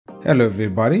Hello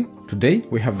everybody, today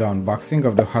we have the unboxing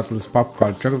of the Hot Wheels Pop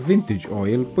Culture Vintage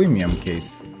Oil Premium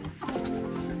Case.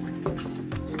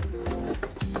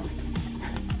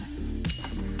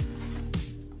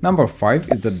 Number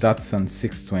 5 is the Datsun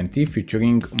 620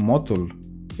 featuring Mattel.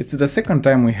 It's the second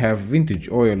time we have vintage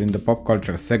oil in the pop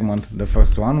culture segment. The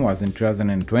first one was in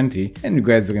 2020 and you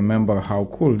guys remember how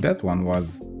cool that one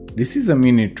was. This is a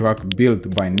mini truck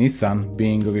built by Nissan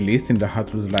being released in the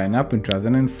Hot Wheels lineup in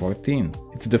 2014.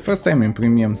 It's the first time in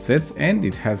premium sets and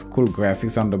it has cool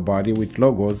graphics on the body with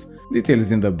logos,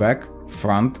 details in the back,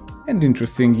 front and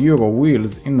interesting Euro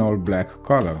wheels in all black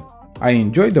color. I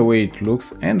enjoy the way it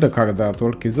looks and the card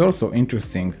artwork is also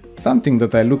interesting, something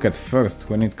that I look at first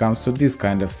when it comes to this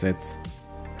kind of sets.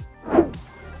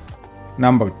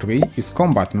 Number 3 is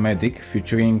Combat Medic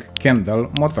featuring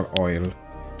Kendall Motor Oil.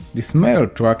 This male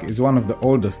truck is one of the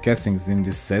oldest castings in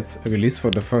these sets, released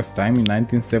for the first time in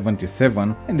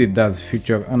 1977, and it does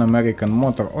feature an American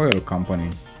motor oil company.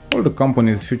 All the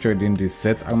companies featured in this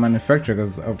set are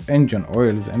manufacturers of engine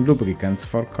oils and lubricants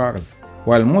for cars.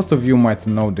 While most of you might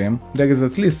know them, there is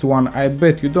at least one I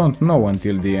bet you don't know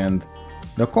until the end.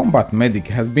 The Combat Medic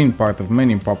has been part of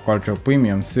many pop culture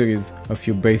premium series, a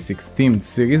few basic themed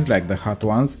series like the Hot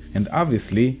Ones, and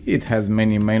obviously it has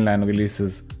many mainline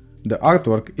releases. The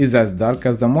artwork is as dark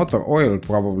as the motor oil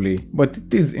probably, but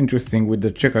it is interesting with the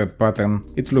checkered pattern,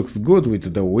 it looks good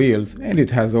with the wheels and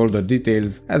it has all the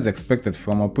details as expected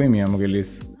from a premium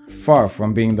release. Far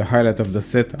from being the highlight of the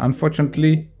set,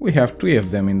 unfortunately, we have 3 of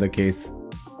them in the case.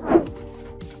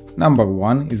 Number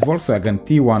 1 is Volkswagen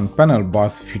T1 Panel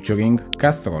Bus featuring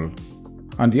Castrol.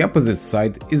 On the opposite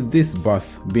side is this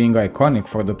bus, being iconic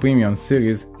for the premium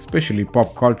series, especially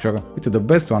pop culture, with the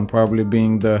best one probably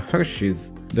being the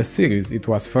Hershey's. The series it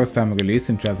was first time released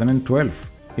in 2012.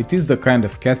 It is the kind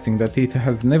of casting that it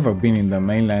has never been in the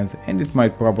mainlines and it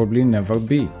might probably never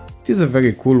be. It is a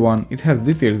very cool one, it has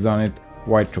details on it,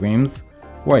 white rims,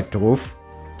 white roof,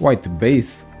 white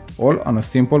base, all on a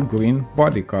simple green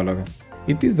body color.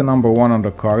 It is the number 1 on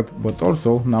the card, but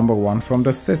also number 1 from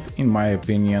the set in my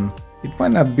opinion. It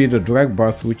might not be the drag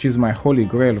bus, which is my holy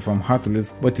grail from Hot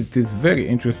Wheels, but it is very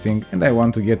interesting and I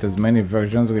want to get as many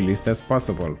versions released as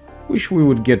possible. Wish we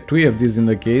would get 3 of these in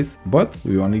the case, but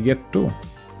we only get 2.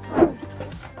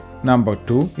 Number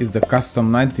 2 is the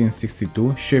custom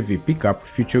 1962 Chevy pickup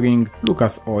featuring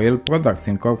Lucas Oil Products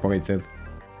Incorporated.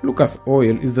 Lucas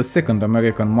Oil is the second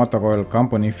American motor oil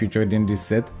company featured in this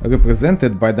set,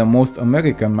 represented by the most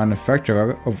American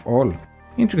manufacturer of all.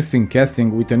 Interesting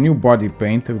casting with a new body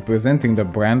paint representing the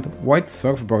brand, white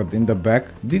surfboard in the back,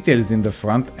 details in the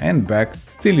front and back,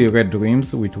 steely red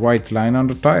rims with white line on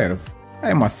the tires.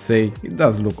 I must say, it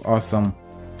does look awesome.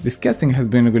 This casting has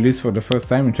been released for the first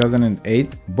time in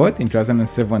 2008, but in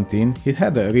 2017 it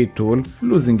had a retool,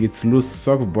 losing its loose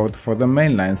surfboard for the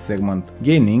mainline segment,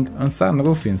 gaining a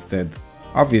sunroof instead.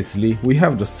 Obviously, we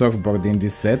have the surfboard in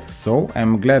this set, so I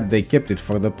am glad they kept it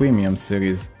for the premium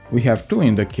series. We have 2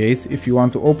 in the case if you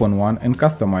want to open one and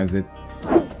customize it.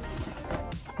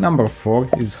 Number 4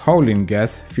 is Haulin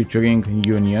Gas featuring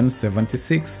Union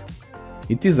 76.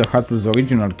 It is a Hot Wheels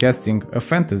original casting, a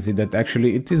fantasy that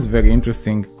actually it is very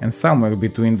interesting and somewhere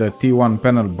between the T1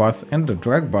 Panel Bus and the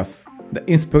drag bus. The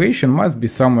inspiration must be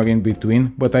somewhere in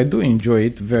between, but I do enjoy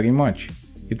it very much.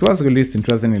 It was released in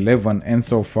 2011 and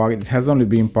so far it has only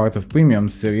been part of premium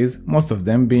series, most of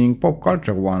them being pop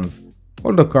culture ones.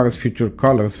 All the cars feature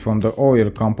colors from the oil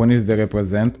companies they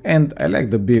represent and I like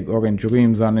the big orange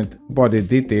rims on it, body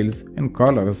details and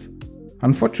colors.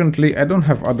 Unfortunately, I don't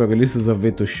have other releases of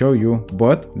it to show you,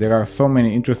 but there are so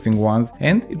many interesting ones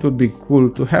and it would be cool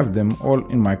to have them all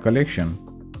in my collection.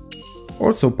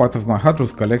 Also part of my Hot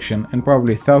Wheels collection and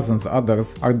probably thousands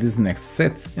others are these next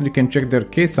sets and you can check their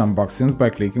case unboxings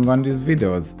by clicking on these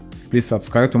videos. Please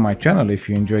subscribe to my channel if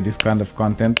you enjoy this kind of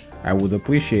content, I would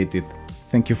appreciate it.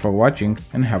 Thank you for watching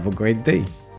and have a great day.